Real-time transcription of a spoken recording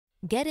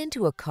Get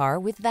into a car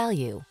with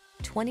value.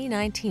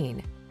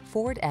 2019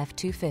 Ford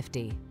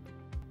F-250.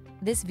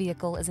 This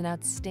vehicle is an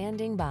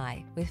outstanding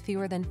buy with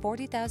fewer than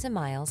 40,000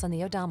 miles on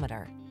the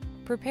odometer.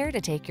 Prepare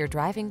to take your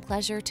driving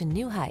pleasure to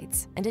new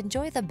heights and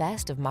enjoy the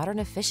best of modern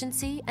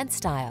efficiency and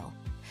style.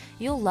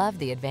 You'll love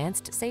the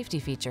advanced safety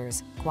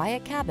features,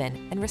 quiet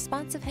cabin, and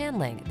responsive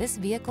handling this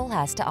vehicle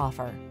has to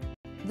offer.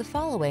 The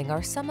following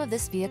are some of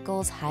this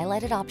vehicle's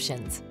highlighted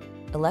options: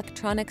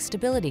 electronic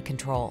stability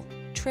control,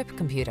 trip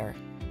computer,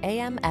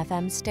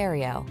 AM/FM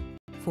stereo,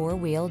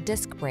 four-wheel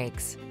disc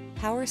brakes,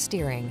 power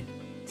steering.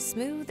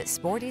 Smooth,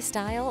 sporty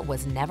style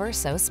was never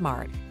so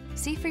smart.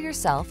 See for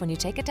yourself when you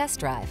take a test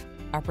drive.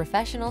 Our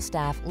professional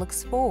staff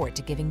looks forward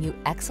to giving you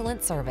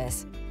excellent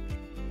service.